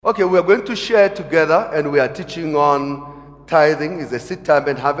Okay, we are going to share together, and we are teaching on tithing. It's a seed time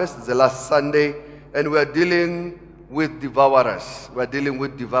and harvest. It's the last Sunday, and we are dealing with devourers. We are dealing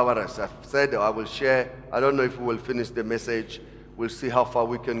with devourers. I've said I will share. I don't know if we will finish the message. We'll see how far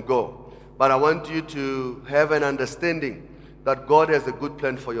we can go. But I want you to have an understanding that God has a good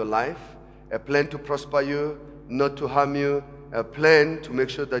plan for your life, a plan to prosper you, not to harm you, a plan to make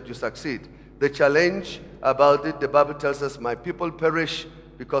sure that you succeed. The challenge about it, the Bible tells us, my people perish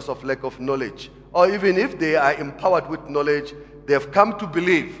because of lack of knowledge. Or even if they are empowered with knowledge, they have come to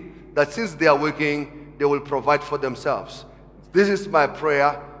believe that since they are working, they will provide for themselves. This is my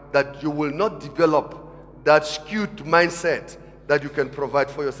prayer, that you will not develop that skewed mindset that you can provide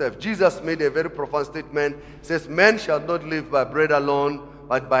for yourself. Jesus made a very profound statement. He says, man shall not live by bread alone,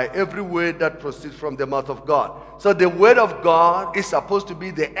 but by every word that proceeds from the mouth of God. So the word of God is supposed to be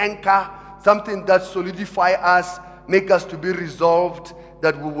the anchor, something that solidifies us, make us to be resolved,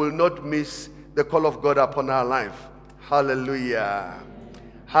 that we will not miss the call of God upon our life. Hallelujah.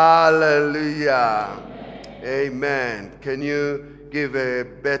 Hallelujah. Amen. Can you give a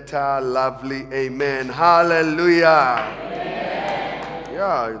better, lovely amen? Hallelujah. Amen.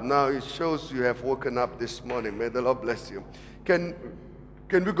 Yeah, now it shows you have woken up this morning. May the Lord bless you. Can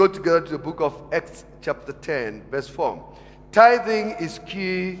we go together to the book of Acts chapter 10, verse 4? Tithing is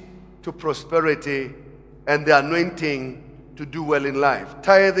key to prosperity and the anointing to do well in life.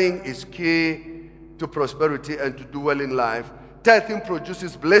 Tithing is key to prosperity and to do well in life. Tithing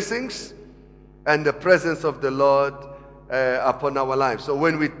produces blessings and the presence of the Lord upon our lives. So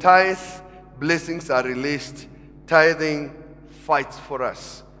when we tithe, blessings are released. Tithing fights for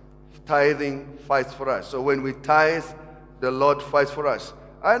us. Tithing fights for us. So when we tithe, the Lord fights for us.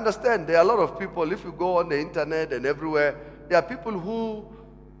 I understand there are a lot of people, if you go on the internet and everywhere, there are people who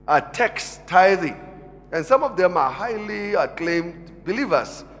are tax tithing. And some of them are highly acclaimed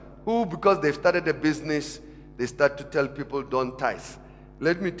believers who, because they've started a business, they start to tell people don't tithe.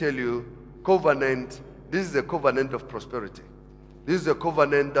 Let me tell you, covenant, this is a covenant of prosperity. This is a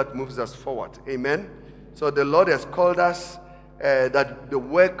covenant that moves us forward. Amen? So the Lord has called us that the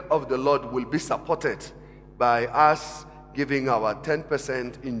work of the Lord will be supported by us giving our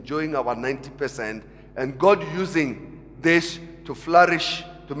 10%, enjoying our 90%, and God using this to flourish,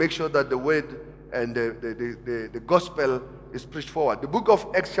 to make sure that the word and the gospel is preached forward. The book of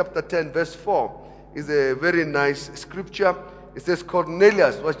Acts chapter 10 verse 4 is a very nice scripture. It says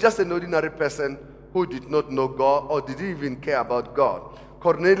Cornelius was just an ordinary person who did not know God or didn't even care about God.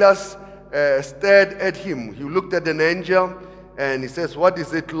 Cornelius stared at him. He looked at an angel and he says, "What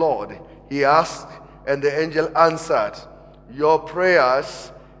is it, Lord?" He asked, and the angel answered, "Your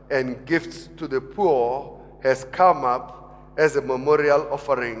prayers and gifts to the poor has come up as a memorial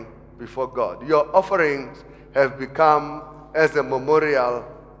offering before God." Your offerings have become as a memorial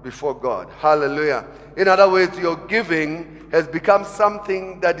before God. Hallelujah. In other words, your giving has become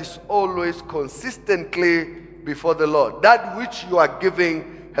something that is always consistently before the Lord. That which you are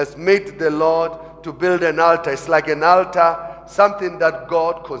giving has made the Lord to build an altar. It's like an altar, something that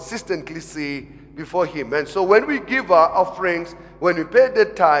God consistently sees before him. And so when we give our offerings, when we pay the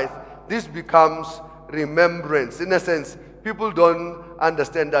tithe, this becomes remembrance. In a sense, people don't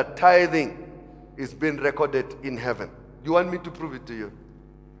understand that tithing is being recorded in heaven. Do you want me to prove it to you?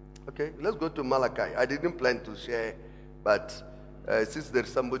 Okay, let's go to Malachi. I didn't plan to share, but since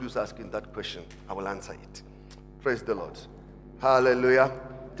there's somebody who's asking that question, I will answer it. Praise the Lord. Hallelujah.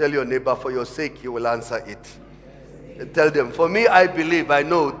 Tell your neighbor, for your sake, he will answer it. And tell them, for me, I believe, I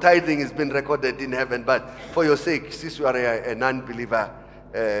know tithing has been recorded in heaven, but for your sake, since you are a non-believer,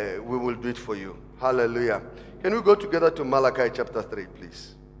 we will do it for you. Hallelujah. Can we go together to Malachi chapter 3,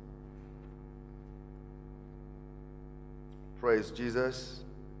 please? Praise Jesus.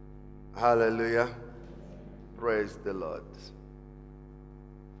 Hallelujah. Praise the Lord.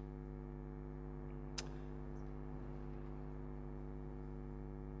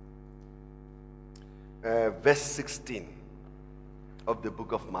 Verse 16 of the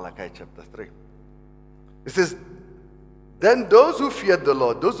book of Malachi chapter 3. It says, "Then those who feared the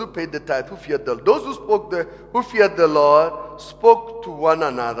Lord, those who paid the tithe, who feared the Lord, those who feared the Lord, spoke to one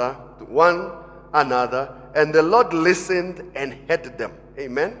another, and the Lord listened and heard them."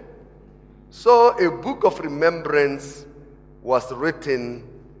 Amen. So a book of remembrance was written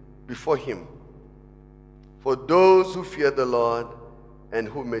before him for those who fear the Lord and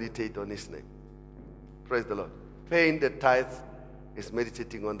who meditate on his name. Praise the Lord. Paying the tithe is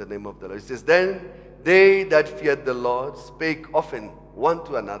meditating on the name of the Lord. It says, "Then they that feared the Lord spake often one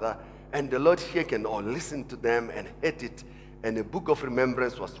to another, and the Lord hearkened or listened to them and heard it. And a book of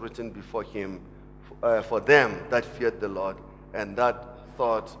remembrance was written before him for them that feared the Lord and that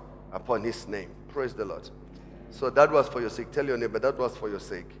thought upon his name. Praise the Lord. So that was for your sake. Tell your neighbor, that was for your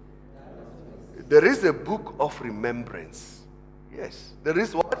sake. There is a book of remembrance. Yes. There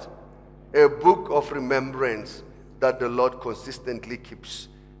is what? A book of remembrance that the Lord consistently keeps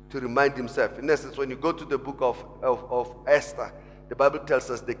to remind himself. In essence, when you go to the book of Esther, the Bible tells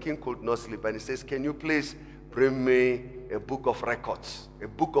us the king could not sleep. And he says, can you please bring me a book of records, a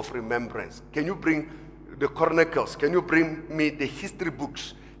book of remembrance? Can you bring the chronicles? Can you bring me the history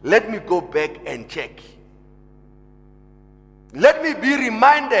books? Let me go back and check. Let me be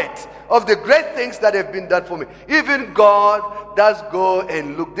reminded of the great things that have been done for me. Even God does go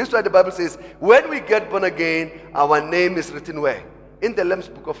and look. This is why the Bible says, when we get born again, our name is written where? In the Lamb's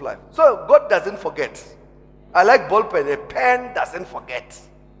Book of Life. So God doesn't forget. I like ball pen. A pen doesn't forget.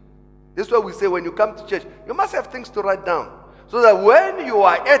 This is why we say when you come to church, you must have things to write down. So that when you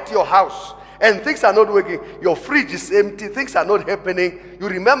are at your house and things are not working, your fridge is empty, things are not happening, you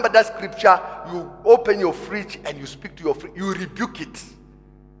remember that scripture, you open your fridge and you speak to your fridge, you rebuke it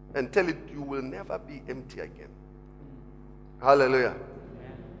and tell it you will never be empty again. Hallelujah.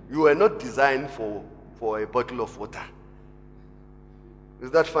 You were not designed for a bottle of water.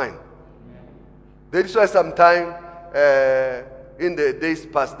 Is that fine? That is why sometime in the days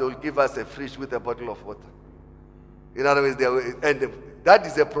past, they will give us a fridge with a bottle of water. In other words, that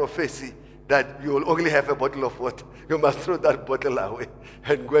is a prophecy that you will only have a bottle of water. You must throw that bottle away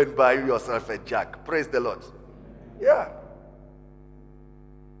and go and buy yourself a jug. Praise the Lord. Yeah.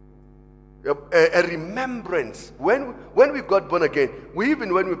 A remembrance. When we got born again,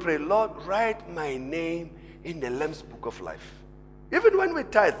 when we pray, Lord, write my name in the Lamb's Book of Life. Even when we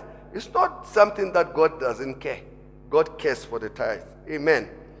tithe, it's not something that God doesn't care. God cares for the tithe. Amen.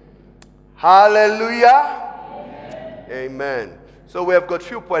 Hallelujah. Amen. Amen. So we have got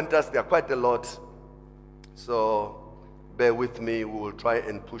few pointers. There are quite a lot. So bear with me. We will try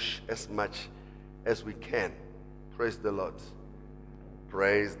and push as much as we can. Praise the Lord.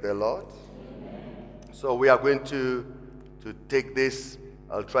 Praise the Lord. Amen. So we are going to take this.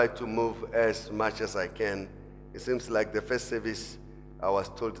 I'll try to move as much as I can. It seems like the first service, I was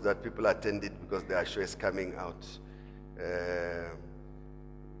told that people attended because the show is coming out.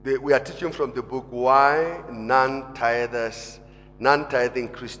 We are teaching from the book, Why Non-Tithing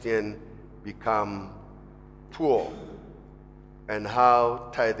Christians Become Poor, and How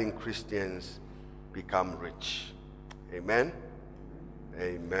Tithing Christians Become Rich. Amen?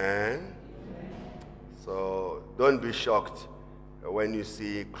 Amen. So don't be shocked when you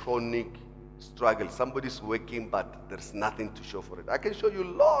see chronic struggle. Somebody's working, but there's nothing to show for it. I can show you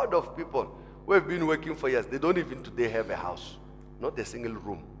a lot of people who have been working for years. They don't even today have a house. Not a single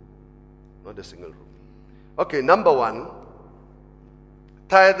room. Not a single room. Okay, number one,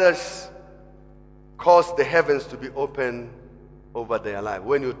 tithers cause the heavens to be open over their life.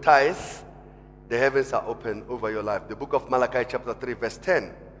 When you tithe, the heavens are open over your life. The book of Malachi chapter 3 verse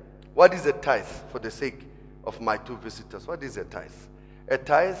 10. What is a tithe? For the sake of my two visitors, what is a tithe? A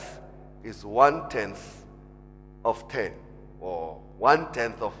tithe is 1/10 of 10, or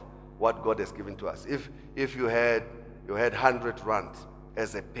 1/10 of what God has given to us. If you had 100 rand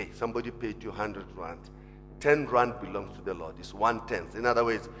as a pay, somebody paid you 100 rand, 10 rand belongs to the Lord. It's 1/10. In other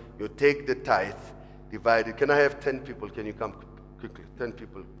words, you take the tithe, divide it. Can I have 10 people? Can you come quickly? 10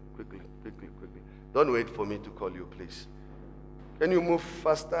 people, quickly. Don't wait for me to call you, please. Can you move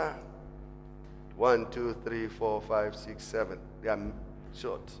faster? 1, 2, 3, 4, 5, 6, 7. They are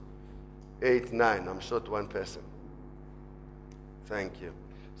short. 8, 9. I'm short one person. Thank you.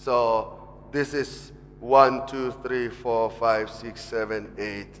 So this is 1, 2, 3, 4, 5, 6, 7,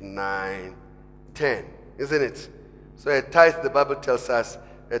 8, 9, 10. Isn't it? So a tithe, the Bible tells us,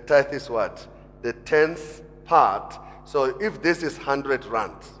 a tithe is what? The 10th part. So if this is 100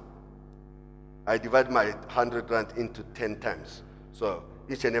 rand, I divide my 100 rand into 10 times. So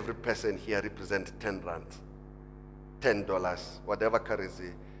each and every person here represents 10 rand, $10, whatever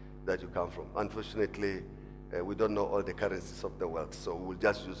currency that you come from. Unfortunately, we don't know all the currencies of the world, so we'll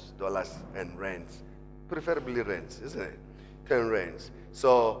just use dollars and rands, preferably rands, isn't it? 10 rands.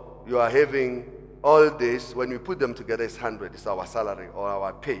 So you are having all this. When we put them together, it's 100. It's our salary or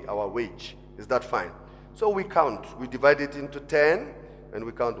our pay, our wage. Is that fine? So we count. We divide it into 10, and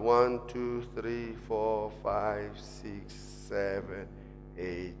we count 1, 2, 3, 4, 5, 6, 7,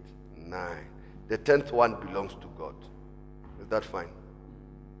 8, 9. The 10th one belongs to God. Is that fine?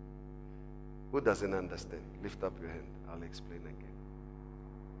 Who doesn't understand? Lift up your hand. I'll explain again.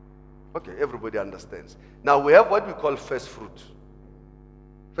 Okay, everybody understands. Now we have what we call first fruit.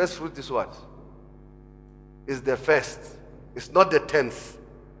 First fruit is what? Is the first. It's not the 10th.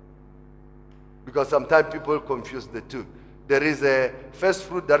 Because sometimes people confuse the two. there is a first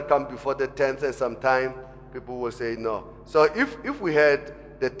fruit that comes before the 10th, and sometime people will say no. So if we had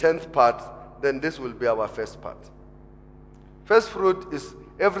the 10th part, then this will be our first part. First fruit is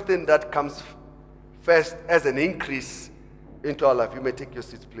everything that comes first as an increase into our life. You may take your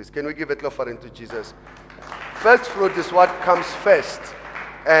seats, please. Can we give a clap offering to Jesus? First fruit is what comes first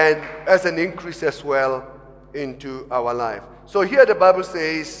and as an increase as well into our life. So here the Bible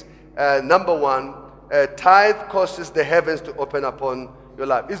says, number one, tithe causes the heavens to open upon your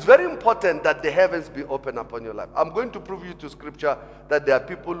life. It's very important that the heavens be open upon your life. I'm going to prove you to scripture that there are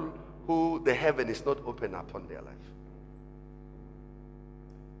people who the heaven is not open upon their life.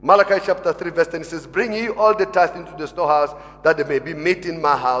 Malachi chapter 3 verse 10 says, bring ye all the tithe into the storehouse, that there may be meat in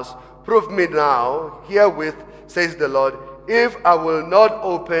my house. Prove me now herewith, says the Lord, if I will not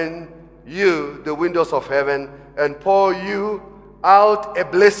open you the windows of heaven and pour you out a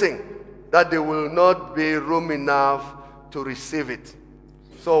blessing, that there will not be room enough to receive it.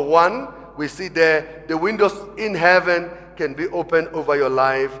 So one, we see there, the windows in heaven can be open over your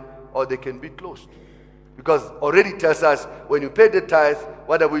life, or they can be closed. Because already tells us, when you pay the tithe,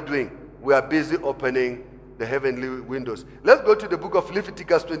 what are we doing? We are busy opening the heavenly windows. Let's go to the book of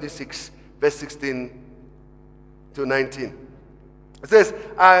Leviticus 26, verse 16 to 19. It says,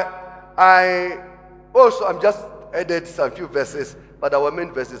 I'm just added some few verses, but our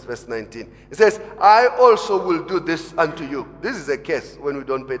main verse is verse 19. It says, I also will do this unto you. This is a case when we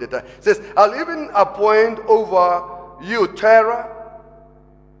don't pay the tithe. It says, I'll even appoint over you terror,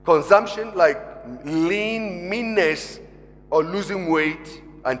 consumption, like lean, meanness, or losing weight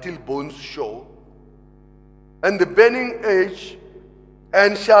until bones show, and the burning edge,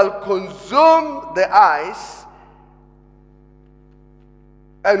 and shall consume the eyes,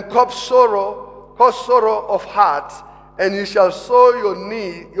 and cause sorrow of heart, and you shall sow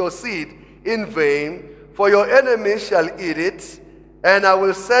your seed in vain, for your enemies shall eat it, and I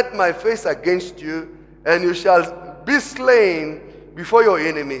will set my face against you, and you shall be slain before your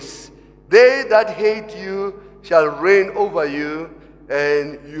enemies. They that hate you shall reign over you,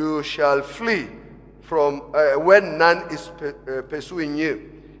 and you shall flee from when none is pursuing you.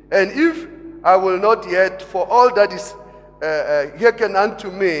 And if I will not yet, for all that is hearken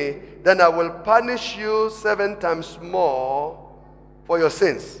unto me, then I will punish you 7 times more for your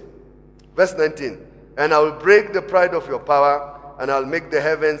sins. Verse 19. And I will break the pride of your power, and I'll make the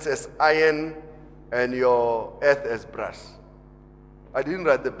heavens as iron and your earth as brass. I didn't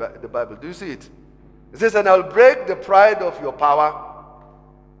write the Bible. Do you see it? It says, and I'll break the pride of your power.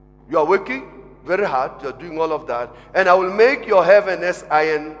 You are working very hard. You're doing all of that. And I will make your heaven as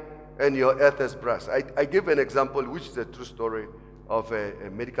iron and your earth as brass. I give an example, which is a true story, of a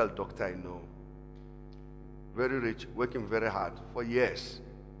medical doctor I know. Very rich, working very hard for years.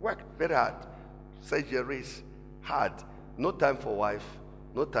 Worked very hard. Surgeries, hard. No time for wife,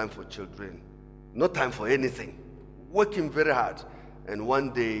 no time for children, no time for anything. Working very hard. And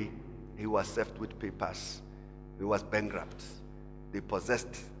one day, he was served with papers. He was bankrupt. They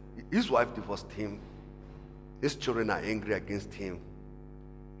possessed. His wife divorced him. His children are angry against him.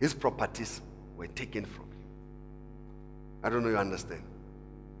 His properties were taken from him. I don't know if you understand.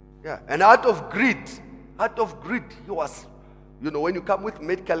 Yeah. And out of greed, he was, when you come with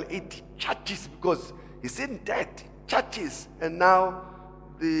medical aid, charges, because he's in debt, charges. And now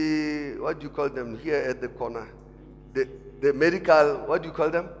what do you call them here at the corner? The medical, what do you call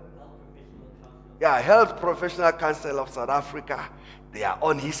them? Health Professional Council of South Africa. They are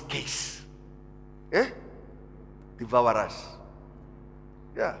on his case. Devourers.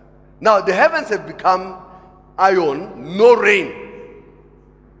 Yeah. Now the heavens have become iron, no rain.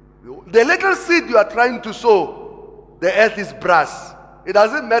 The little seed you are trying to sow, the earth is brass. It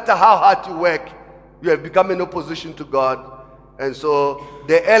doesn't matter how hard you work, you have become in opposition to God. And so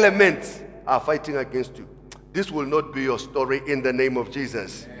the elements are fighting against you. This will not be your story in the name of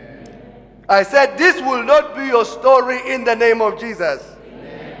Jesus. Amen. I said this will not be your story in the name of Jesus.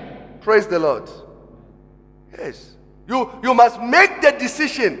 Amen. Praise the Lord. Yes. You must make the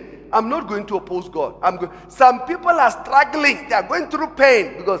decision. I'm not going to oppose God. Some people are struggling. They are going through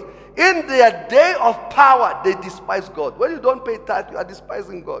pain because in their day of power, they despise God. When you don't pay tithe, you are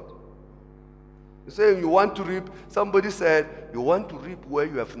despising God. You say you want to reap. Somebody said, you want to reap where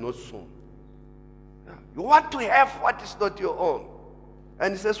you have not sown. You want to have what is not your own.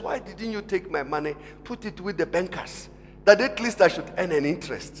 And he says, why didn't you take my money, put it with the bankers, that at least I should earn an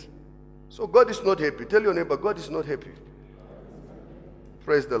interest? So God is not happy. Tell your neighbor, God is not happy.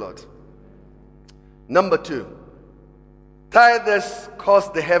 Praise the Lord. Number 2, tithers cause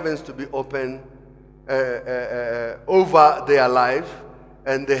the heavens to be open over their life.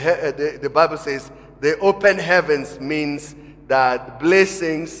 And the Bible says, The open heavens means that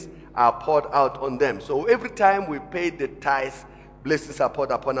blessings are poured out on them. So every time we pay the tithe, blessings are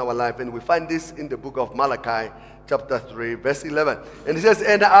poured upon our life. And we find this in the book of Malachi, chapter 3, verse 11. And it says,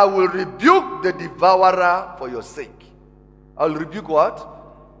 and I will rebuke the devourer for your sake. I'll rebuke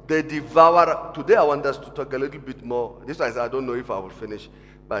what? The devourer. Today I want us to talk a little bit more. This one I don't know if I will finish,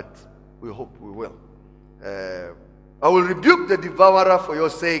 but we hope we will. I will rebuke the devourer for your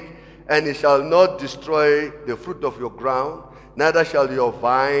sake, and he shall not destroy the fruit of your ground, neither shall your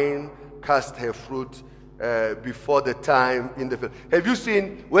vine cast her fruit before the time in the field. Have you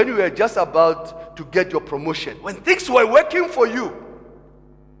seen when you were just about to get your promotion, when things were working for you,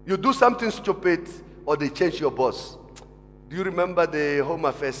 you do something stupid or they change your boss? Do you remember the Home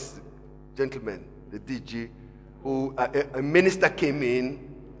Affairs gentleman, the DG, who a minister came in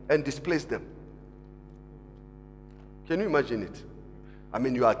and displaced them? Can you imagine it? I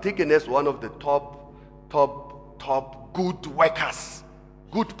mean, you are taken as one of the top good workers,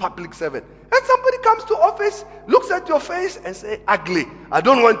 good public servant. And somebody comes to office, looks at your face and say, ugly, I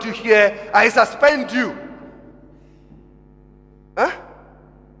don't want you here, I suspend you. Huh?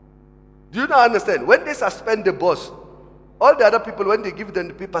 Do you not understand? When they suspend the boss, all the other people, when they give them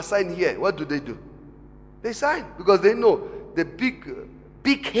the paper, sign here, what do? They sign because they know the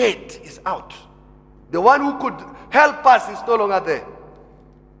big head is out. The one who could help us is no longer there.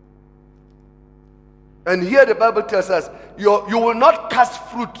 And here the Bible tells us, you will not cast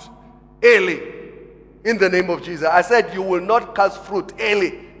fruit early in the name of Jesus. I said you will not cast fruit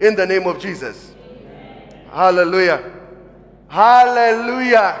early in the name of Jesus. Amen. Hallelujah.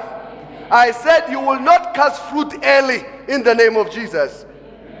 Hallelujah. Amen. I said you will not cast fruit early in the name of Jesus.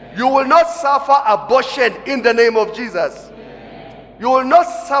 Amen. You will not suffer abortion in the name of Jesus. Amen. You will not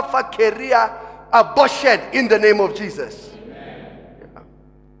suffer career abortion in the name of Jesus. Yeah.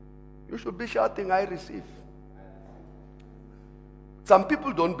 You should be shouting, I receive. Some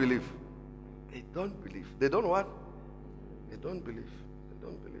people don't believe. They don't believe. They don't what? They don't believe. They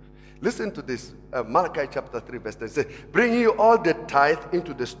don't believe. Listen to this. Malachi chapter 3 verse 10 says, bring you all the tithe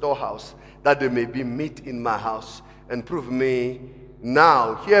into the storehouse, that there may be meat in my house, and prove me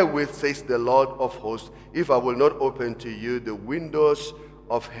now herewith, says the Lord of hosts, if I will not open to you the windows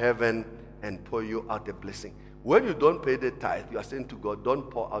of heaven and pour you out a blessing. When you don't pay the tithe, you are saying to God,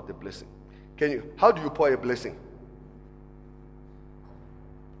 don't pour out the blessing. How do you pour a blessing?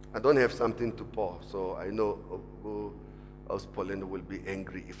 I don't have something to pour, so I know else Pauline will be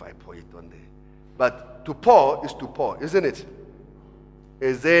angry if I pour it on there. But to pour is to pour, isn't it?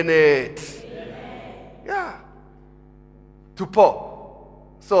 Isn't it? Yeah. To pour.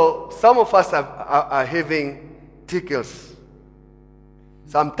 So some of us are having tickles.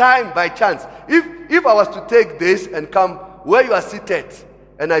 Sometime by chance, if I was to take this and come where you are seated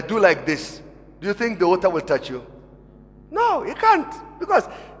and I do like this, do you think the water will touch you? No, it can't, because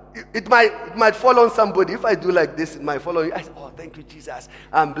it might fall on somebody. If I do like this, it might fall on you. I say, oh, thank you, Jesus,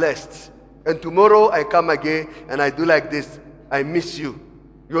 I'm blessed. And tomorrow I come again and I do like this, I miss you.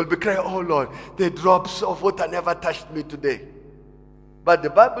 You will be crying, oh Lord, the drops of water never touched me today. But the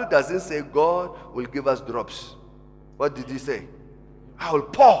Bible doesn't say God will give us drops. What did he say? I will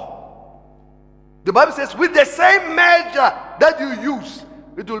pour. The Bible says, with the same measure that you use,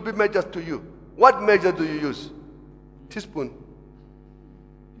 it will be measured to you. What measure do you use? Teaspoon.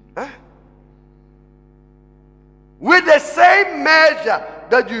 Huh? With the same measure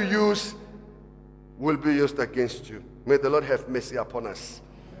that you use will be used against you. May the Lord have mercy upon us.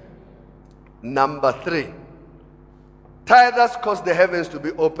 Number 3. Tithers cause the heavens to be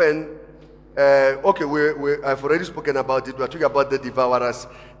open. I've already spoken about it. We're talking about the devourers.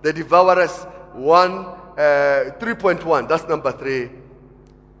 The devourers, 3.1. That's number 3.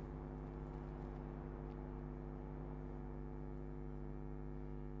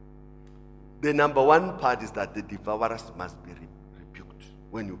 The number 1 part is that the devourers must be rebuked.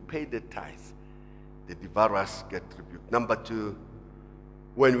 When you pay the tithes, the devourers get rebuked. Number 2,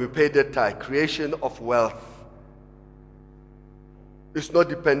 when we pay the tithe, creation of wealth is not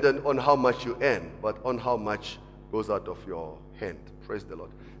dependent on how much you earn, but on how much goes out of your hand. Praise the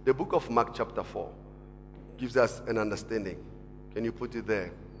Lord. The book of Mark chapter 4 gives us an understanding. Can you put it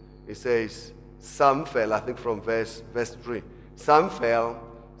there? It says, some fell, I think from verse 3. Some fell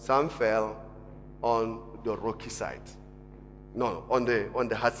on the rocky side. No, on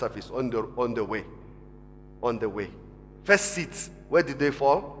the hard surface, on the way. On the way. First seats, where did they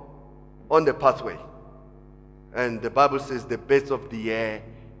fall? On the pathway. And the Bible says the birds of the air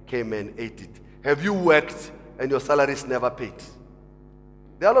came and ate it. Have you worked and your salary is never paid?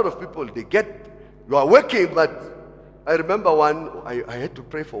 There are a lot of people, you are working, but I remember I had to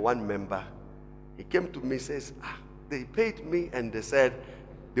pray for one member. He came to me and says, they paid me and they said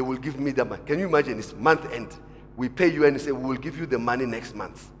they will give me the money. Can you imagine? It's month end. We pay you and they say, we will give you the money next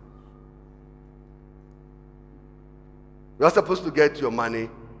month. You are supposed to get your money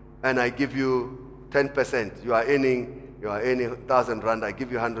and I give you 10%. You are earning 1,000 rand. I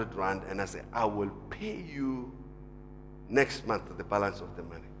give you 100 rand and I say, I will pay you next month the balance of the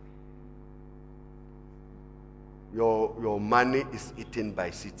money. Your money is eaten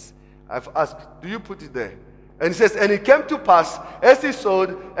by seeds. I've asked, do you put it there? And he says, and it came to pass as he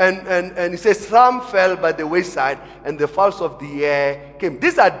sowed, and he says, some fell by the wayside, and the fowls of the air came.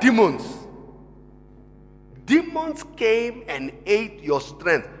 These are demons. Demons came and ate your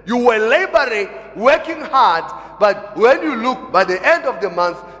strength. You were laboring, working hard, but when you look, by the end of the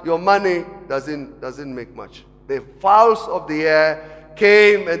month, your money doesn't make much. The fowls of the air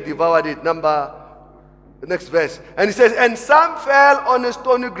came and devoured it. The next verse. And he says, and some fell on a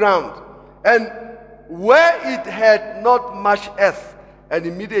stony ground, and where it had not much earth, and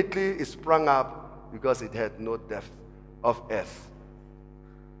immediately it sprang up because it had no depth of earth.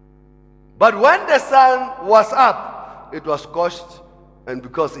 But when the sun was up, it was scorched, and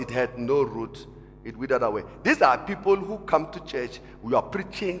because it had no root, it withered away. These are people who come to church. We are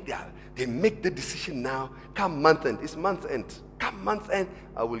preaching. They make the decision now. Come month end. It's month end. Come month end,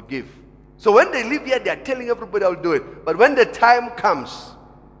 I will give. So when they live here, they are telling everybody I will do it. But when the time comes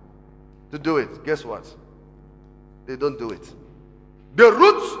to do it, guess what? They don't do it. The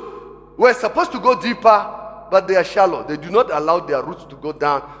roots were supposed to go deeper, but they are shallow. They do not allow their roots to go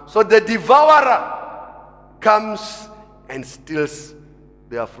down. So the devourer comes and steals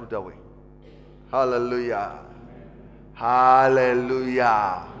their fruit away. Hallelujah.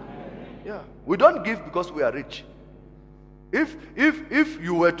 Hallelujah. Yeah. We don't give because we are rich. If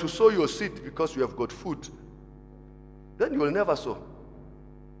you were to sow your seed because you have got food, then you will never sow.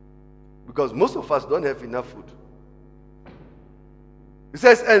 Because most of us don't have enough food. It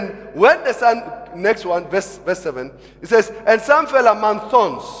says, and when the sun, next one, verse 7, it says, and some fell among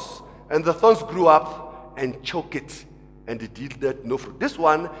thorns, and the thorns grew up and choked it, and it yielded no fruit. This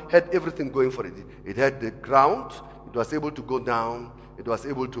one had everything going for it. It had the ground, it was able to go down, it was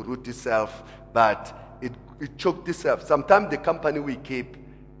able to root itself, but it choked itself. Sometimes the company we keep,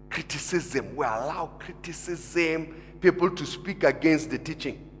 criticism, we allow criticism, people to speak against the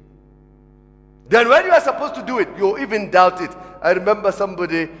teaching. Then when you are supposed to do it, you even doubt it. I remember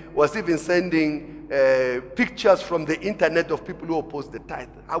somebody was even sending pictures from the internet of people who oppose the tithe.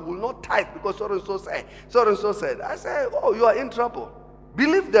 I will not tithe because so and so said. So and so said. I said, oh, you are in trouble.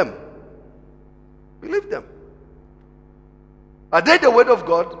 Believe them. Believe them. Are they the word of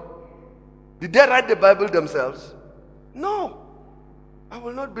God? Did they write the Bible themselves? No. I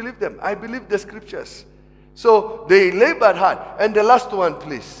will not believe them. I believe the scriptures. So they labored hard. And the last one,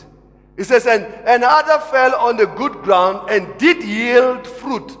 please. It says, and other fell on the good ground and did yield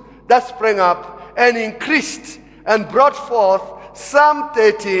fruit that sprang up and increased and brought forth some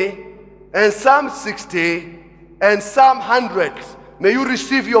 30 and some 60 and some 100. May you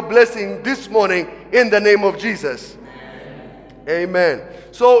receive your blessing this morning in the name of Jesus. Amen. Amen.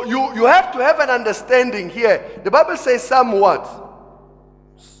 So you have to have an understanding here. The Bible says some what?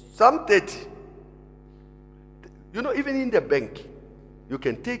 Some 30. You know, even in the bank, you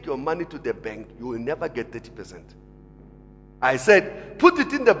can take your money to the bank, you will never get 30%. I said, put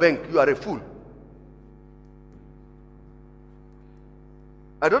it in the bank, you are a fool.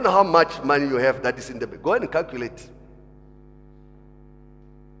 I don't know how much money you have that is in the bank. Go ahead and calculate.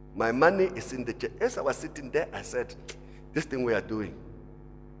 My money is in the church. As I was sitting there, I said, this thing we are doing,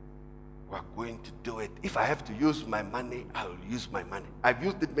 we are going to do it. If I have to use my money, I will use my money. I've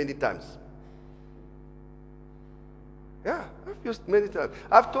used it many times. Yeah, I've used many times.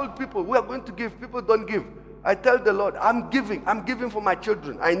 I've told people, we are going to give. People don't give. I tell the Lord, I'm giving. I'm giving for my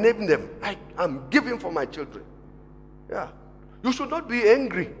children. I name them. I'm giving for my children. Yeah. You should not be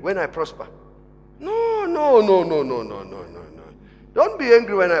angry when I prosper. No. Don't be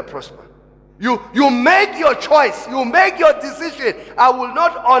angry when I prosper. You make your choice. You make your decision. I will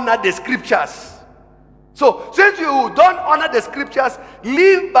not honor the scriptures. So, since you don't honor the scriptures,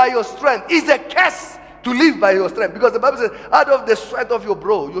 live by your strength. It's a curse to live by your strength. Because the Bible says, out of the sweat of your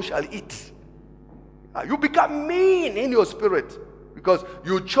brow, you shall eat. You become mean in your spirit. Because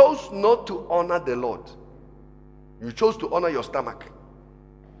you chose not to honor the Lord. You chose to honor your stomach.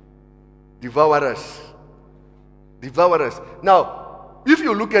 Devourers. Devourers. Now, if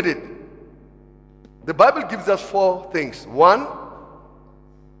you look at it, the Bible gives us 4 things. 1,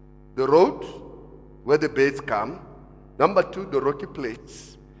 the road where the birds come. Number 2, the rocky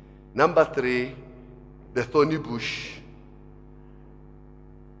place. Number 3, the thorny bush.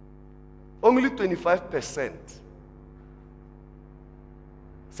 only 25%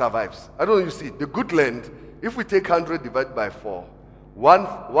 survives. I don't know, you see, the good land, if we take 100 divided by 4,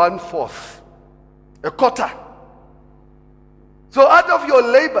 one fourth, a quarter. So out of your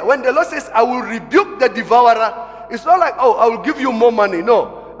labor, when the Lord says, I will rebuke the devourer, it's not like, oh, I will give you more money.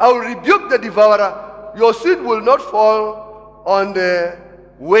 No, I will rebuke the devourer. Your seed will not fall on the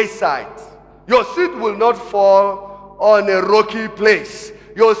wayside. Your seed will not fall on a rocky place.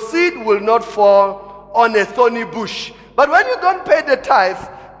 Your seed will not fall on a thorny bush. But when you don't pay the tithe,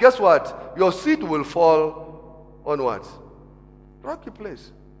 guess what? Your seed will fall on what? Rocky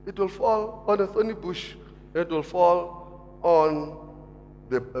place. It will fall on a thorny bush. It will fall on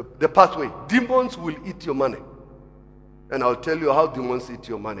the pathway. Demons will eat your money. And I'll tell you how demons eat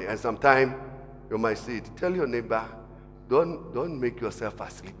your money. And sometime you might see it. Tell your neighbor, don't make yourself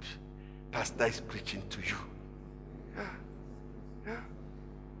asleep. Pastor is preaching to you.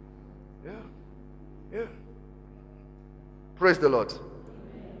 Yeah. Praise the Lord.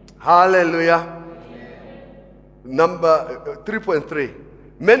 Hallelujah. Number 3.3.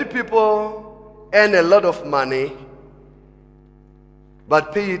 Many people earn a lot of money,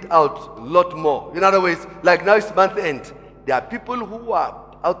 but pay it out a lot more. In other words, like now it's month end. There are people who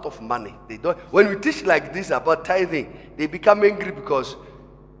are out of money. They don't. When we teach like this about tithing, they become angry because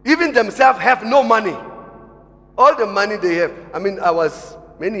even themselves have no money. All the money they have. I mean,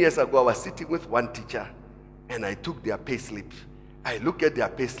 many years ago, I was sitting with one teacher, and I took their pay slip. I looked at their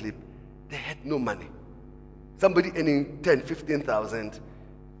pay slip. They had no money. Somebody earning 10, 15,000,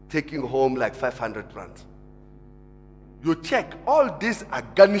 taking home like 500 rand. You check, all these are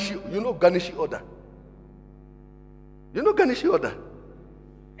garnishi. You know garnishi order? You know garnishi order?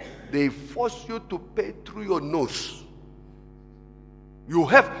 They force you to pay through your nose.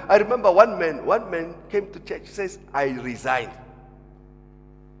 I remember one man came to church, says, I resign.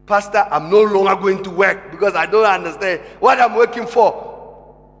 Pastor, I'm no longer going to work because I don't understand what I'm working for.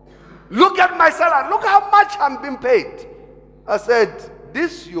 Look at my salary. Look how much I'm being paid. I said,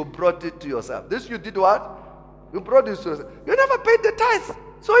 this you brought it to yourself. This you did what? You brought it to yourself. You never paid the tithe,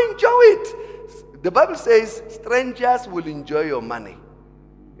 so enjoy it. The Bible says strangers will enjoy your money.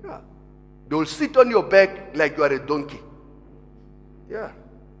 Yeah. They will sit on your back like you are a donkey. Yeah.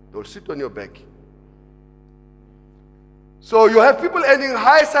 They will sit on your back. So you have people earning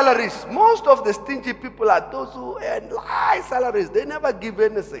high salaries. Most of the stingy people are those who earn high salaries. They never give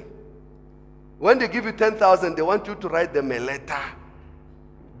anything. When they give you 10,000, they want you to write them a letter.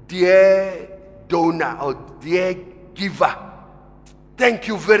 Dear donor or dear giver, thank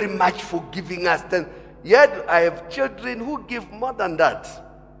you very much for giving us 10. Yet I have children who give more than that.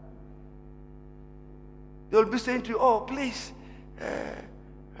 They will be saying to you, oh, please,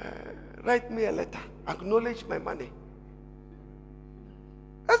 write me a letter. Acknowledge my money.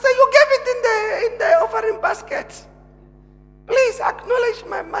 I say, you gave it in the offering basket. Please acknowledge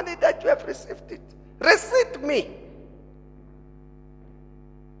my money that you have received it. Receipt me.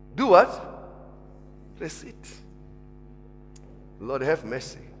 Do what? Receipt. Lord have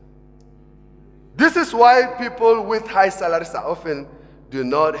mercy. This is why people with high salaries often do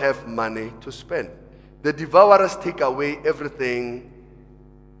not have money to spend. The devourers take away everything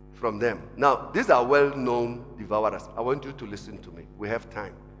from them. Now, these are well-known devourers. I want you to listen to me. We have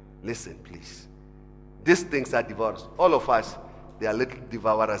time. Listen, please. These things are devourers. All of us, they are little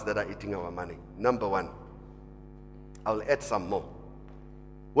devourers that are eating our money. Number one, I'll add some more.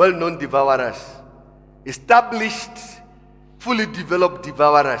 Well-known devourers, established, fully developed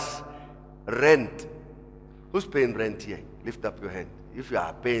devourers, rent. Who's paying rent here? Lift up your hand. If you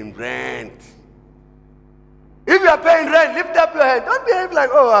are paying rent. If you are paying rent, lift up your hand. Don't behave like,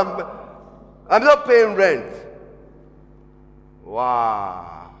 oh, I'm not paying rent.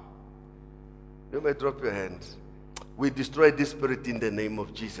 Wow. You may drop your hands. We destroy this spirit in the name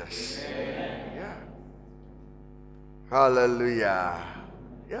of Jesus. Amen. Yeah. Hallelujah.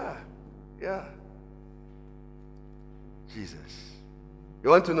 Yeah. Jesus.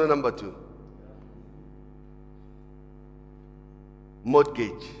 You want to know number two?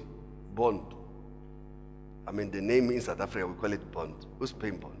 Mortgage. Bond. I mean, the name in South Africa, we call it bond. Who's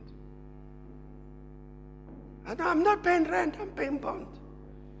paying bond? I'm not paying rent, I'm paying bond.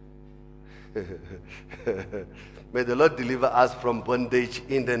 May the Lord deliver us from bondage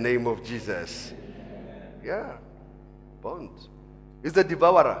in the name of Jesus. Yeah. Bond. It's the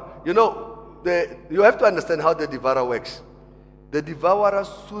devourer. You know, you have to understand how the devourer works. The devourer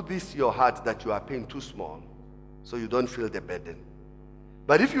soothes your heart that you are paying too small, so you don't feel the burden.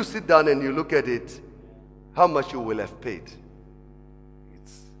 But if you sit down and you look at it, how much you will have paid,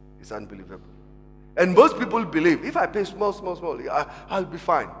 it's unbelievable. And most people believe, if I pay small, I'll be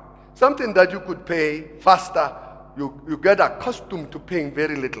fine. Something that you could pay faster, you get accustomed to paying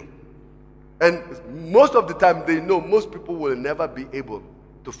very little. And most of the time, they know most people will never be able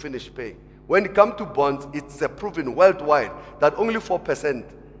to finish paying. When it comes to bonds, it's proven worldwide that only 4%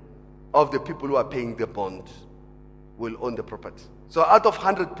 of the people who are paying the bond will own the property. So out of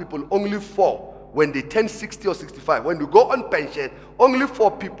 100 people, only 4, when they turn 60 or 65, when you go on pension, only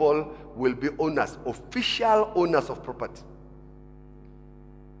 4 people will be owners, official owners of property.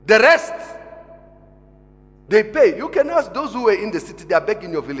 The rest, they pay. You can ask those who were in the city, they are back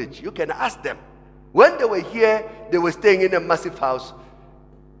in your village. You can ask them. When they were here, they were staying in a massive house.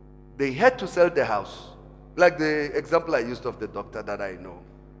 They had to sell the house. Like the example I used of the doctor that I know.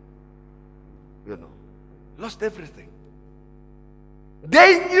 Lost everything.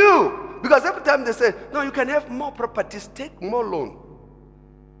 They knew. Because every time they said, no, you can have more properties, take more loan.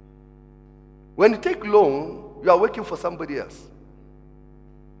 When you take loan, you are working for somebody else.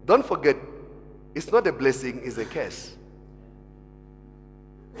 Don't forget, it's not a blessing, it's a curse.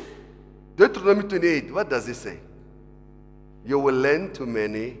 Deuteronomy 28, what does it say? You will lend to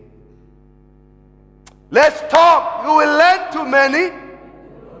many. Let's talk. You will lend to many.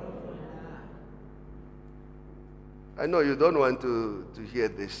 I know you don't want to hear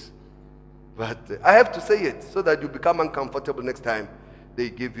this, but I have to say it so that you become uncomfortable next time they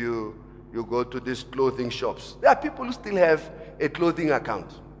give you go to these clothing shops. There are people who still have a clothing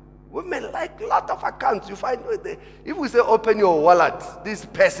account. Women like a lot of accounts. You find, if we say open your wallet, these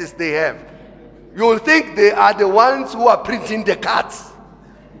purses they have, you will think they are the ones who are printing the cards.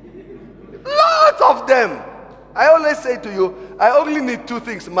 Lots of them. I always say to you, I only need 2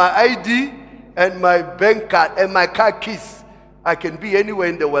 things, my ID and my bank card and my car keys. I can be anywhere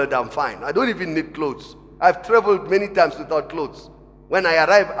in the world, I'm fine. I don't even need clothes. I've traveled many times without clothes. When I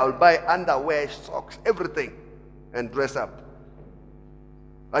arrive, I'll buy underwear, socks, everything, and dress up.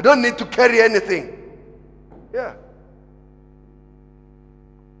 I don't need to carry anything. Yeah.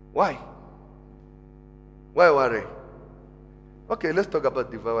 Why? Why worry? Okay, let's talk about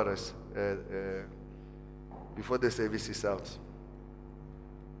Devourers before the service is out.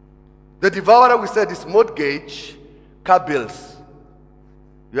 The Devourer, we said, is mortgage, car bills.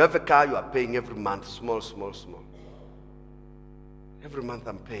 You have a car, you are paying every month, small. Every month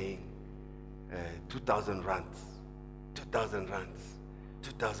I'm paying 2,000 rands. 2,000 rands.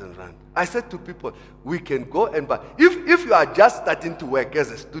 2,000 rand. I said to people, we can go and buy. If you are just starting to work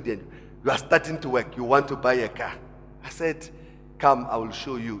as a student, you are starting to work, you want to buy a car. I said, come, I will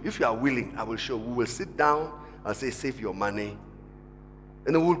show you. If you are willing, I will show you. We will sit down and say, save your money.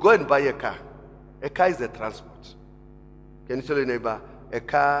 And then we'll go and buy a car. A car is a transport. Can you tell your neighbor, a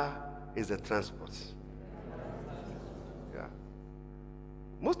car is a transport? Yeah.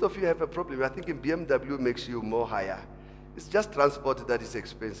 Most of you have a problem. You are thinking BMW makes you more higher. It's just transport that is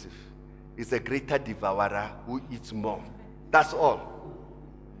expensive. It's a greater devourer who eats more. That's all.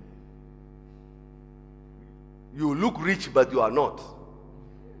 You look rich, but you are not.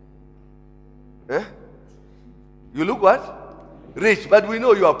 Eh? You look what? Rich, but we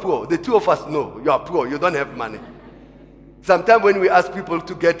know you are poor. The 2 of us know you are poor. You don't have money. Sometimes when we ask people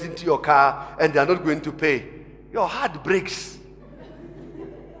to get into your car and they are not going to pay, your heart breaks.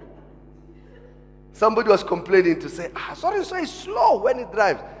 Somebody was complaining to say, so-and-so is slow when he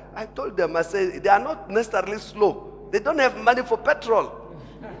drives. I told them, I said, they are not necessarily slow. They don't have money for petrol.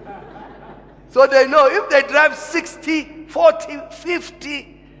 So they know if they drive 60, 40,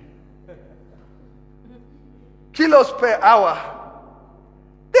 50 kilos per hour,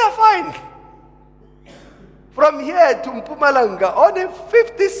 they are fine. From here to Mpumalanga, only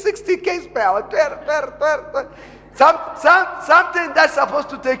 50, 60 k's per hour. Something that's supposed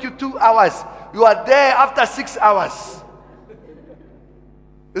to take you 2 hours, you are there after 6 hours.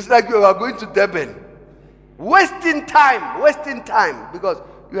 It's like you are going to Durban. Wasting time because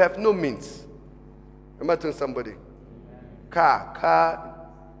you have no means. Am I telling somebody? Car,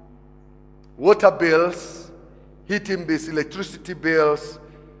 water bills, heating bills, electricity bills,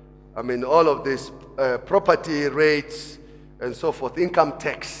 all of this, property rates and so forth, income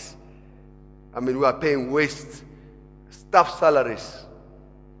tax. We are paying waste, staff salaries.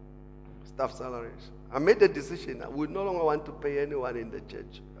 I made a decision. I would no longer want to pay anyone in the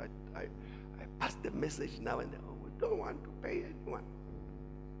church. I passed the message now and then. We don't want to pay anyone.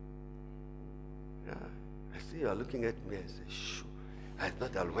 Yeah. I see you are looking at me and say, shoo, I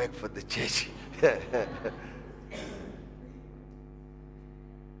thought I'll work for the church.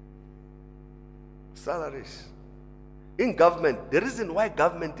 Salaries. In government, the reason why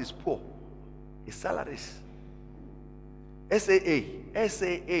government is poor is salaries. SAA,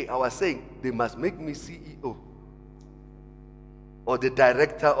 I was saying, they must make me CEO. or the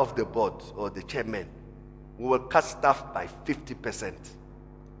director of the board or the chairman, we will cut staff by 50%.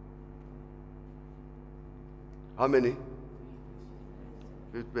 How many?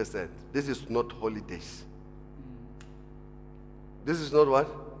 50%. This is not holidays. This is not what?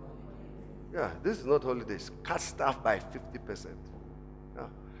 Yeah, this is not holidays. Cut staff by 50%. Yeah.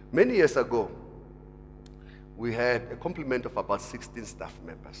 Many years ago, we had a complement of about 16 staff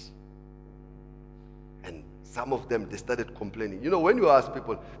members. And some of them, they started complaining. You know, when you ask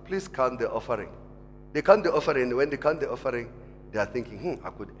people, please count the offering. They count the offering. When they count the offering, they are thinking, I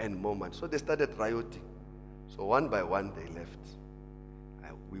could earn more money. So they started rioting. So one by one, they left.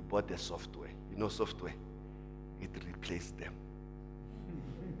 We bought the software. You know software? It replaced them.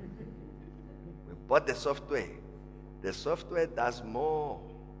 We bought the software. The software does more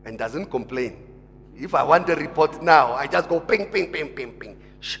and doesn't complain. If I want a report now, I just go ping, ping, ping, ping, ping.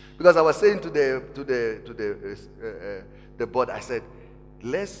 Shh. Because I was saying to the board, I said,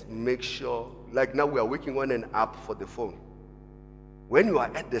 let's make sure, like now we are working on an app for the phone. When you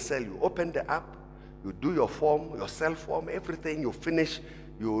are at the cell, you open the app, you do your form, your cell form, everything, you finish,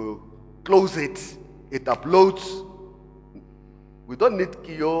 you close it, it uploads. We don't need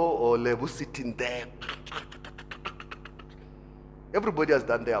Kiyo or Levu sitting there. Everybody has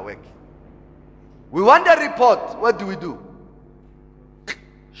done their work. We want a report. What do we do?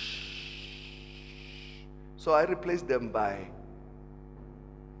 So I replaced them by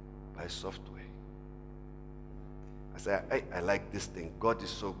software. I said, I like this thing. God is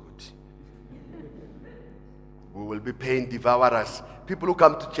so good. We will be paying devourers. People who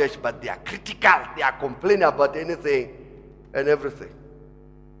come to church, but they are critical. They are complaining about anything and everything.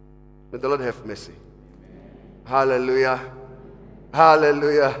 May the Lord have mercy. Amen. Hallelujah.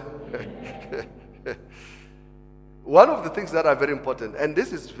 Hallelujah. One of the things that are very important, and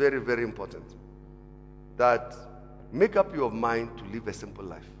this is very, very important, that make up your mind to live a simple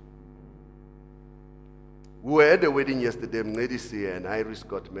life. We were at a wedding yesterday. Medisi and Iris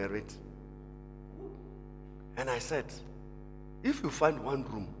got married. And I said, if you find one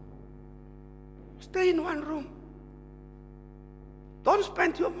room, stay in one room. Don't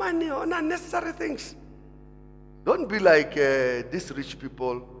spend your money on unnecessary things. Don't be like these rich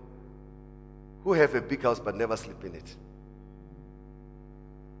people who have a big house but never sleep in it.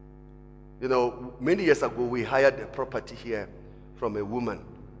 You know, many years ago, we hired a property here from a woman.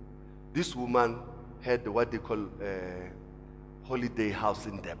 This woman had what they call a holiday house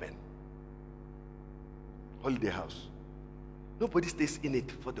in Durban. Holiday house. Nobody stays in it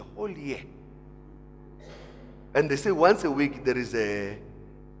for the whole year. And they say once a week there is a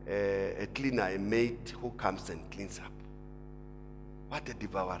cleaner, a maid who comes and cleans up. What a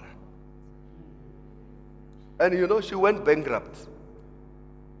devourer. And you know, she went bankrupt.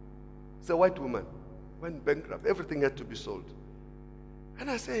 It's a white woman. Went bankrupt. Everything had to be sold. And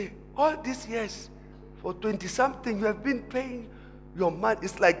I say, all these years, for 20-something, you have been paying your money.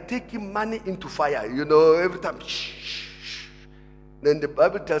 It's like taking money into fire. You know, every time, shh, shh, shh. Then the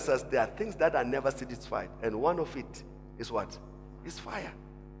Bible tells us there are things that are never satisfied. And one of it is what? It's fire.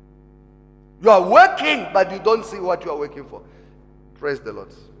 You are working, but you don't see what you are working for. Praise the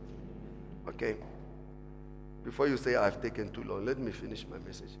Lord. Okay. Before you say I've taken too long, let me finish my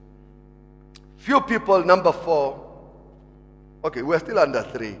message. Few people, number 4. Okay, we're still under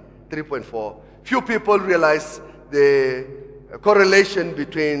 3.4. Few people realize the correlation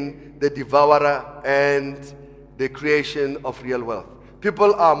between the devourer and the creation of real wealth.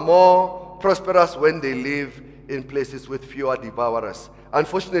 People are more prosperous when they live in places with fewer devourers.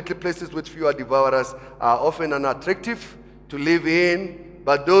 Unfortunately, places with fewer devourers are often unattractive to live in,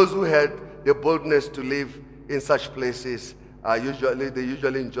 but those who had the boldness to live in such places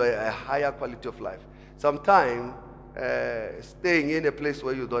usually enjoy a higher quality of life. Sometimes staying in a place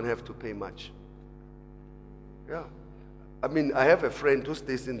where you don't have to pay much. Yeah. I mean, I have a friend who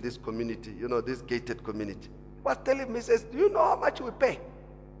stays in this community, you know, this gated community. He was telling me, he says, do you know how much we pay?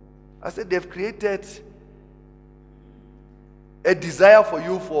 I said, they've created a desire for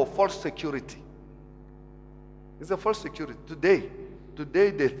you for false security. It's a false security. Today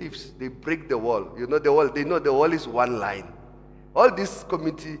the thieves, they break the wall. You know the wall, they know the wall is one line. All this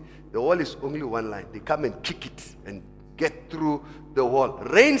community, the wall is only one line. They come and kick it and get through the wall.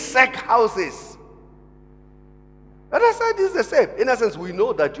 Ransack houses. And I said, it's the same. In essence, we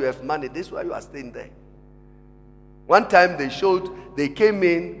know that you have money. This is why you are staying there. One time they came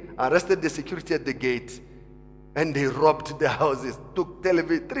in, arrested the security at the gate, and they robbed the houses, took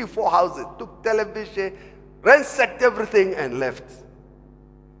television, 3-4 houses, took television, ransacked everything and left.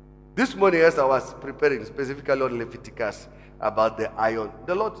 This morning, as I was preparing specifically on Leviticus about the iron,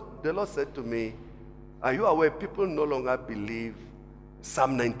 the Lord said to me, are you aware people no longer believe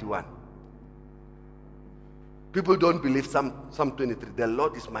Psalm 91. People don't believe Psalm 23. The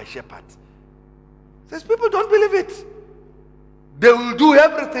Lord is my shepherd. Says people don't believe it. They will do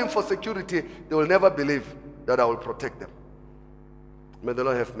everything for security. They will never believe that I will protect them. May the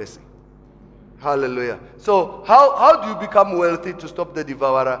Lord have mercy. Hallelujah. So how do you become wealthy to stop the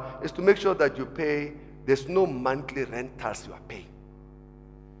devourer? Is to make sure that you pay. There's no monthly rentals you are paying.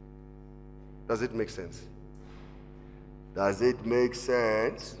 Does it make sense? Does it make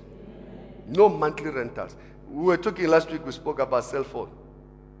sense? No monthly rentals. We were talking last week, we spoke about cell phone.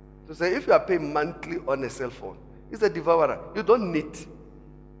 So say if you are paying monthly on a cell phone, it's a devourer. You don't need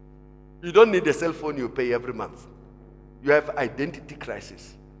a cell phone you pay every month. You have identity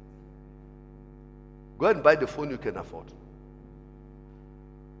crisis. Go and buy the phone you can afford.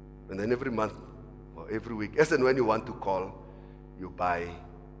 And then every month or every week, as and when you want to call, you buy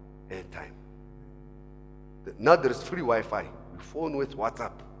airtime. Now there is free Wi-Fi. You phone with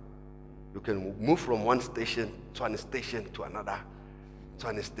WhatsApp. You can move from one station to another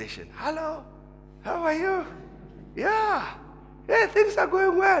station. Hello, how are you? Yeah, things are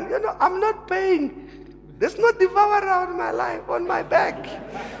going well. You know, I'm not paying. There's no devourer on my life, on my back.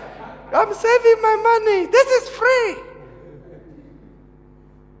 I'm saving my money. This is free.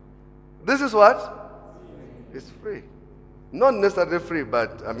 This is what? It's free. Not necessarily free,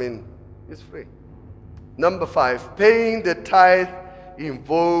 but I mean, it's free. Number 5, paying the tithe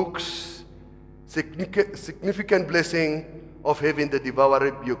invokes significant blessing of having the devourer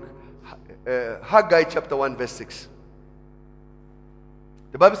rebuke. Haggai chapter 1 verse 6.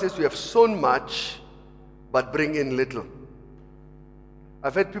 The Bible says you have sown much, but bring in little.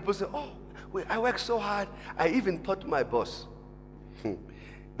 I've heard people say, oh, I worked so hard. I even taught my boss.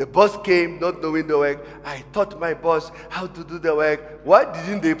 The boss came not knowing the work. I taught my boss how to do the work. Why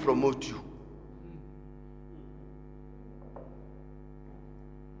didn't they promote you?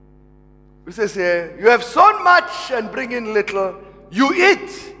 It says here, you have sown much and bring in little. You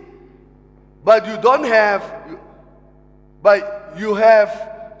eat, but you don't have, but you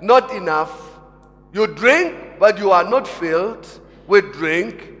have not enough. You drink, but you are not filled with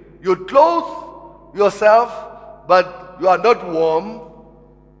drink. You clothe yourself, but you are not warm.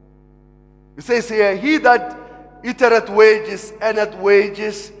 It says here, he that eateth wages, earneth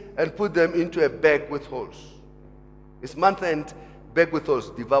wages, and put them into a bag with holes. It's month end, bag with holes,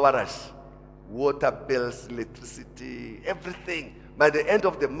 devourers. Water bills, electricity, everything. By the end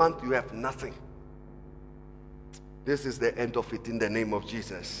of the month, you have nothing. This is the end of it in the name of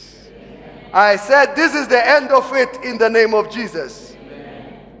Jesus. Amen. I said this is the end of it in the name of Jesus.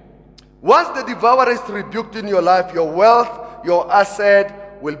 Amen. Once the devourer is rebuked in your life, your wealth, your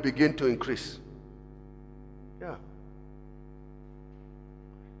asset will begin to increase. Yeah.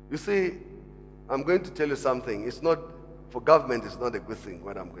 You see, I'm going to tell you something. It's not, for government, it's not a good thing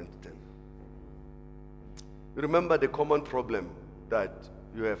what I'm going to tell you. You remember the common problem that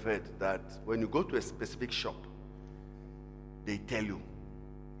you have heard, that when you go to a specific shop, they tell you,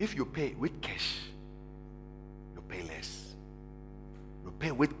 if you pay with cash, you pay less. You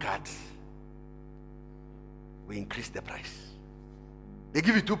pay with cards, we increase the price. They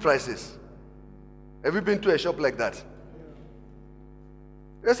give you 2 prices. Have you been to a shop like that?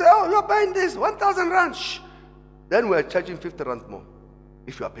 They say, oh, you're buying this, 1,000 rand. Shh. Then we're charging 50 rand more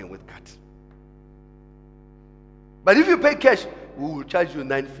if you are paying with cards. But if you pay cash, we will charge you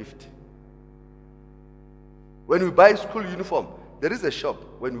 950. When we buy school uniform, there is a shop.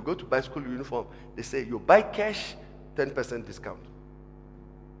 When we go to buy school uniform, they say you buy cash, 10% discount.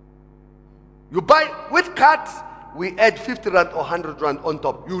 You buy with cards, we add 50 rand or 100 rand on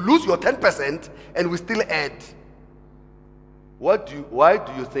top. You lose your 10% and we still add. Why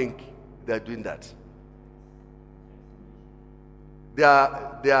do you think they are doing that? They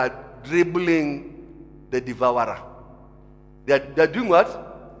are dribbling the devourer. They are doing what?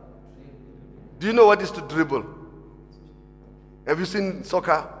 Do you know what is to dribble? Have you seen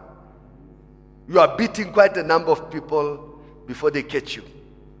soccer? You are beating quite a number of people before they catch you.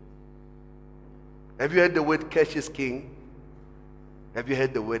 Have you heard the word catch is king? Have you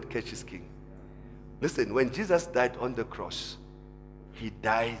heard the word catch is king? Listen, when Jesus died on the cross, he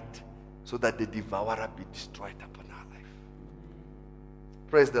died so that the devourer be destroyed upon our life.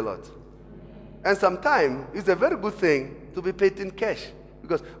 Praise the Lord. And sometimes it's a very good thing to be paid in cash.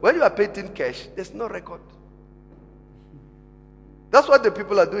 Because when you are paid in cash, there's no record. That's what the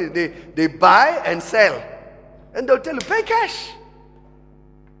people are doing. They buy and sell. And they'll tell you, pay cash.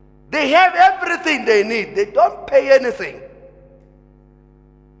 They have everything they need. They don't pay anything.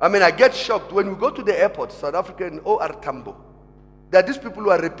 I mean, I get shocked when we go to the airport, South Africa and OR Tambo. There are these people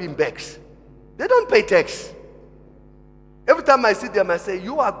who are ripping bags. They don't pay tax. Every time I see them, I say,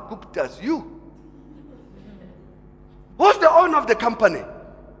 you are Guptas, you. Who's the owner of the company?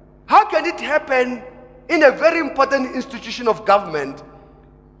 How can it happen in a very important institution of government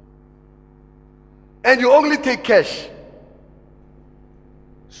and you only take cash?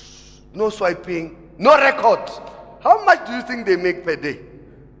 No swiping, no records. How much do you think they make per day?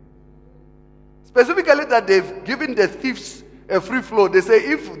 Specifically that they've given the thieves a free flow. They say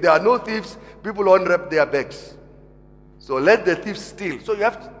if there are no thieves, people unwrap their bags. So let the thieves steal. So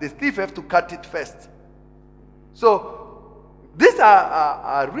the thief have to cut it first. So these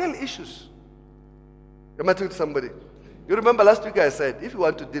are real issues. Am I talking to somebody? You remember last week I said, if you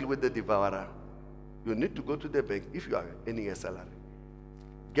want to deal with the devourer, you need to go to the bank if you are earning a salary.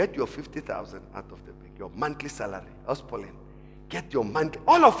 Get your 50,000 out of the bank, your monthly salary. Pauline, get your monthly,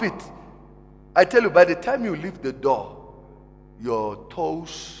 all of it. I tell you, by the time you leave the door, your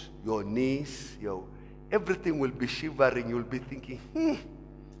toes, your knees, everything will be shivering. You'll be thinking,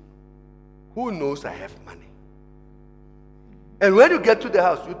 who knows I have money? And when you get to the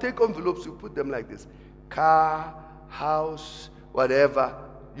house, you take envelopes, you put them like this. Car, house, whatever.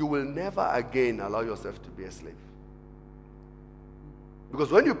 You will never again allow yourself to be a slave.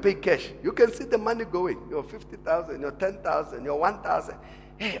 Because when you pay cash, you can see the money going. Your 50,000, your 10,000, your 1,000.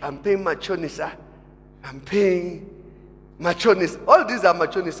 Hey, I'm paying machonisa. I'm paying machonis. All these are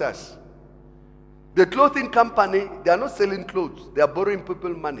machonisas. The clothing company, they are not selling clothes. They are borrowing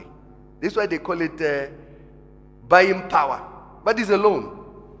people money. This is why they call it buying power. But it's a loan.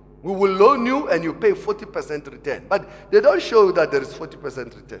 We will loan you and you pay 40% return. But they don't show you that there is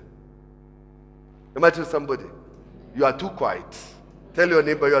 40% return. Imagine somebody. You are too quiet. Tell your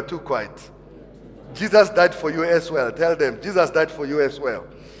neighbor you are too quiet. Jesus died for you as well. Tell them, Jesus died for you as well.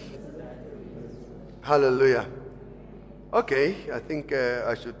 Hallelujah. Okay, I think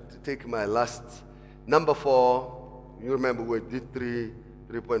I should take my last. Number 4, you remember we did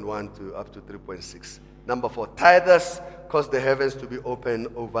 3.1 to up to 3.6. Number 4, tithers cause the heavens to be open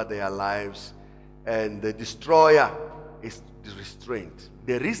over their lives, and the destroyer is restrained.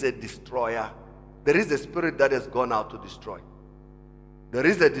 There is a destroyer. There is a spirit that has gone out to destroy. There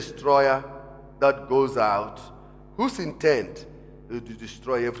is a destroyer that goes out whose intent is to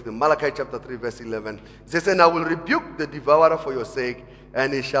destroy everything. Malachi chapter 3 verse 11 it says, and I will rebuke the devourer for your sake,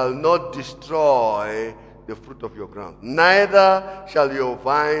 and he shall not destroy the fruit of your ground. Neither shall your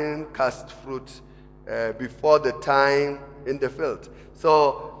vine cast fruit before the time in the field.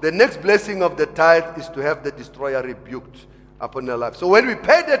 So the next blessing of the tithe is to have the destroyer rebuked upon their life. So when we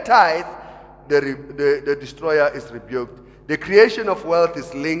pay the tithe, the destroyer is rebuked. The creation of wealth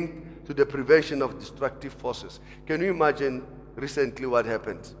is linked to the prevention of destructive forces. Can you imagine recently what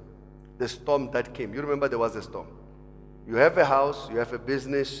happened? The storm that came. You remember there was a storm. You have a house, you have a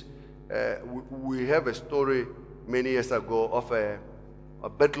business. We have a story many years ago of a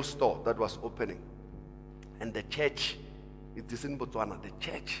battle store that was opening. And the church, it is in Botswana, the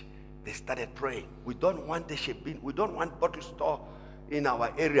church, they started praying. We don't want the shebin, we don't want bottle store in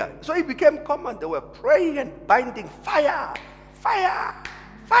our area. So it became common. They were praying and binding fire, fire,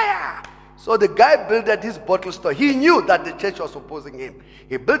 fire. So the guy built at his bottle store. He knew that the church was opposing him.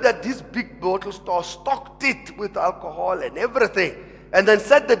 He built at this big bottle store, stocked it with alcohol and everything, and then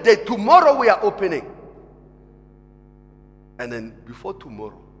set the date. Tomorrow we are opening. And then before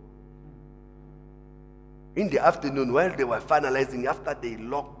tomorrow, in the afternoon, while they were finalizing, after they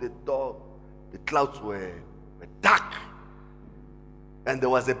locked the door, the clouds were dark. And there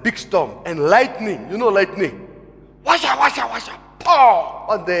was a big storm and lightning. You know lightning? Washa, washa, washa, pour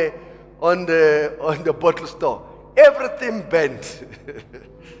on the bottle store. Everything bent.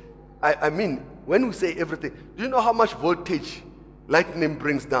 I mean, when we say everything, do you know how much voltage lightning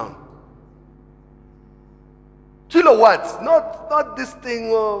brings down? Kilowatts, not this thing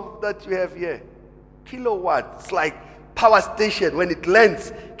that you have here. Kilowatts, like power station, when it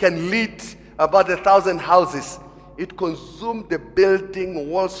lands, can lead about 1,000 houses. It consumed the building,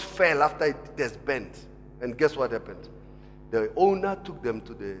 walls fell after it has bent. And guess what happened? The owner took them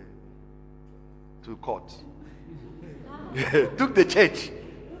to court. Took the church.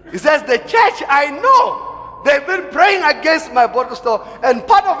 He says, the church, I know, they've been praying against my bottle store, and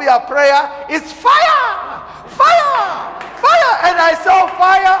part of their prayer is fire, fire, fire. And I saw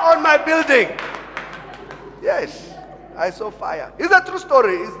fire on my building. Yes, I saw fire. It's a true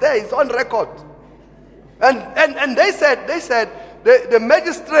story. It's there. It's on record. And they said the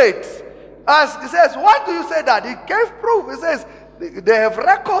magistrate asked. He says, why do you say that? He gave proof. He says they have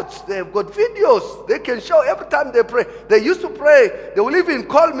records. They have got videos. They can show every time they pray. They used to pray. They will even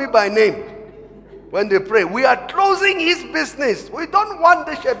call me by name when they pray. We are closing his business. We don't want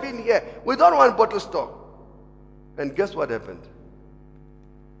the shebin here. We don't want bottle store. And guess what happened?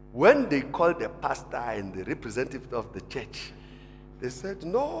 When they called the pastor and the representative of the church, they said,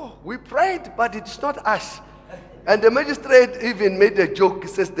 no, we prayed, but it's not us. And the magistrate even made a joke. He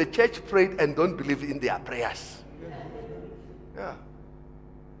says, the church prayed and don't believe in their prayers. Yeah.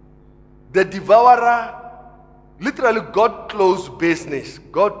 The devourer, literally God closed business.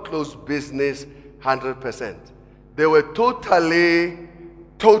 God closed business 100%. They were totally,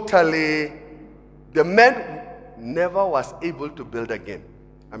 the man never was able to build again.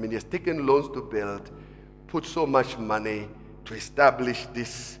 I mean, he has taken loans to build, put so much money to establish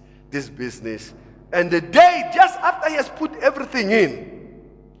this business. And the day, just after he has put everything in,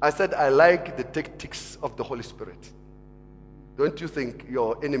 I said, I like the tactics of the Holy Spirit. Don't you think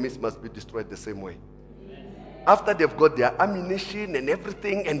your enemies must be destroyed the same way? After they've got their ammunition and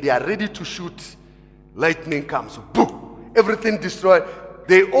everything, and they are ready to shoot, lightning comes, boom, everything destroyed.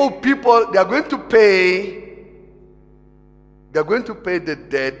 They owe people, they are going to pay the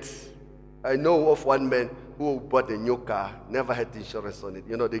debt. I know of one man who bought a new car, never had insurance on it.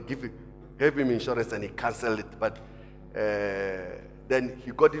 You know, they gave him insurance and he canceled it, but then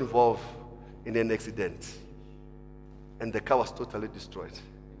he got involved in an accident and the car was totally destroyed.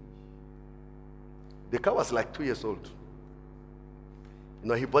 The car was like 2 years old. You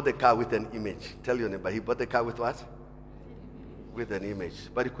know, he bought the car with an image. Tell your neighbor, he bought the car with what? With an image.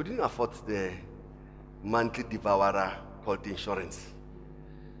 But he couldn't afford the monthly devourer called insurance.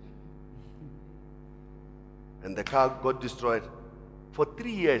 And the car got destroyed. For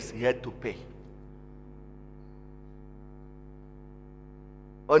 3 years, he had to pay.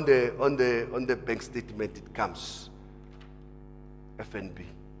 On the bank statement, it comes FNB.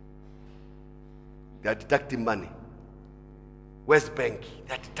 They are deducting money. West Bank,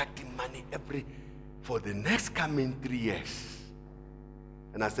 they are deducting money for the next coming 3 years.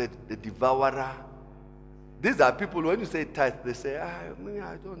 And I said, the devourer. These are people, when you say tithe, they say,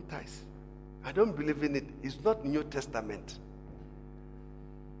 I don't tithe. I don't believe in it. It's not New Testament.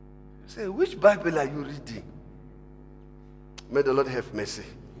 You say, which Bible are you reading? May the Lord have mercy.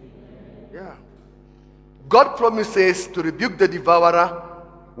 Yeah. God promises to rebuke the devourer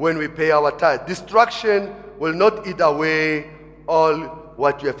when we pay our tithe. Destruction will not eat away all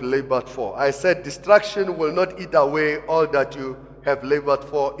what you have labored for. I said destruction will not eat away all that you have labored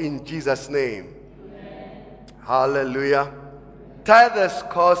for in Jesus' name. Amen. Hallelujah. Tithers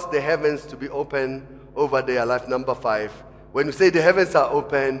cause the heavens to be open over their life. Number 5. When we say the heavens are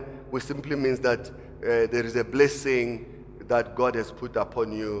open, it simply means that there is a blessing that God has put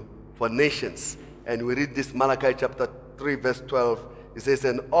upon you for nations. And we read this Malachi chapter 3 verse 12. It says,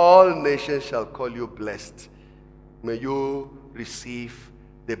 and all nations shall call you blessed. May you receive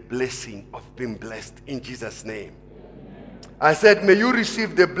the blessing of being blessed in Jesus' name. Amen. I said, may you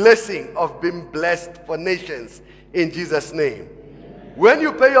receive the blessing of being blessed for nations in Jesus' name. Amen. When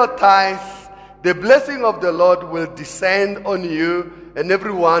you pay your tithes, the blessing of the Lord will descend on you, and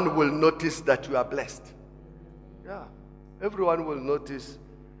everyone will notice that you are blessed. Yeah. Everyone will notice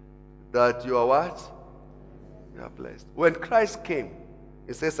that you are what? You are blessed. When Christ came,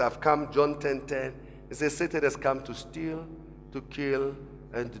 he says, I've come, John 10:10. He says, Satan has come to steal, to kill,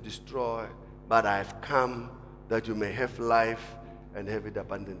 and to destroy. But I've come that you may have life and have it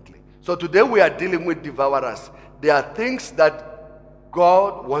abundantly. So today we are dealing with devourers. There are things that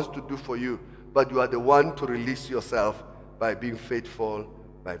God wants to do for you, but you are the one to release yourself by being faithful,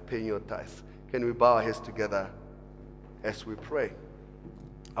 by paying your tithes. Can we bow our heads together as we pray?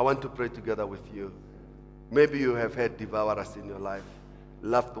 I want to pray together with you. Maybe you have had devourers in your life.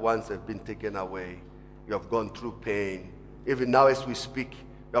 Loved ones have been taken away. You have gone through pain. Even now as we speak,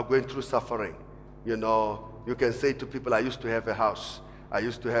 you are going through suffering. You know, you can say to people, I used to have a house. I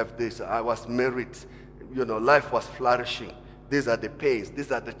used to have this. I was married. You know, life was flourishing. These are the pains.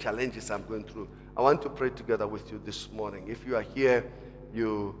 These are the challenges I'm going through. I want to pray together with you this morning. If you are here,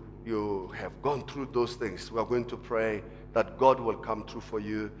 you have gone through those things. We are going to pray that God will come through for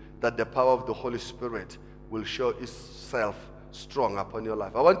you, that the power of the Holy Spirit will show itself strong upon your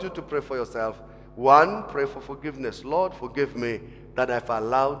life. I want you to pray for yourself. 1, pray for forgiveness. Lord, forgive me that I've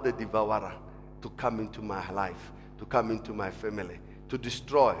allowed the devourer to come into my life, to come into my family, to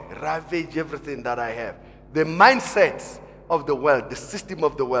destroy, ravage everything that I have. The mindset of the world, the system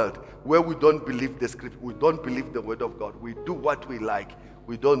of the world, where we don't believe the scripture, we don't believe the word of God. We do what we like.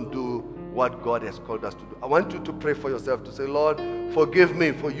 We don't do what God has called us to do. I want you to pray for yourself, to say, Lord, forgive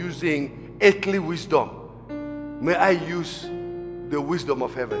me for using earthly wisdom. May I use the wisdom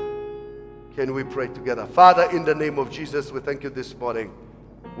of heaven. Can we pray together? Father, in the name of Jesus, we thank you this morning.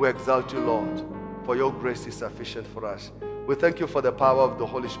 We exalt you, Lord, for your grace is sufficient for us. We thank you for the power of the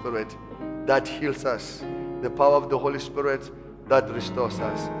Holy Spirit that heals us, the power of the Holy Spirit that restores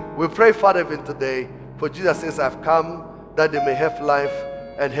us. We pray, Father, even today, for Jesus says, I've come that they may have life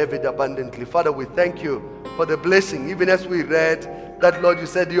and have it abundantly. Father, we thank you for the blessing. Even as we read that, Lord, you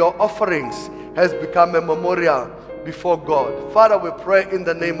said your offerings has become a memorial before God. Father, we pray in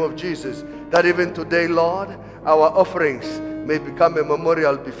the name of Jesus that even today, Lord, our offerings may become a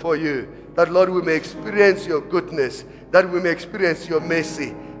memorial before you. That, Lord, we may experience your goodness, that we may experience your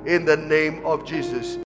mercy in the name of Jesus.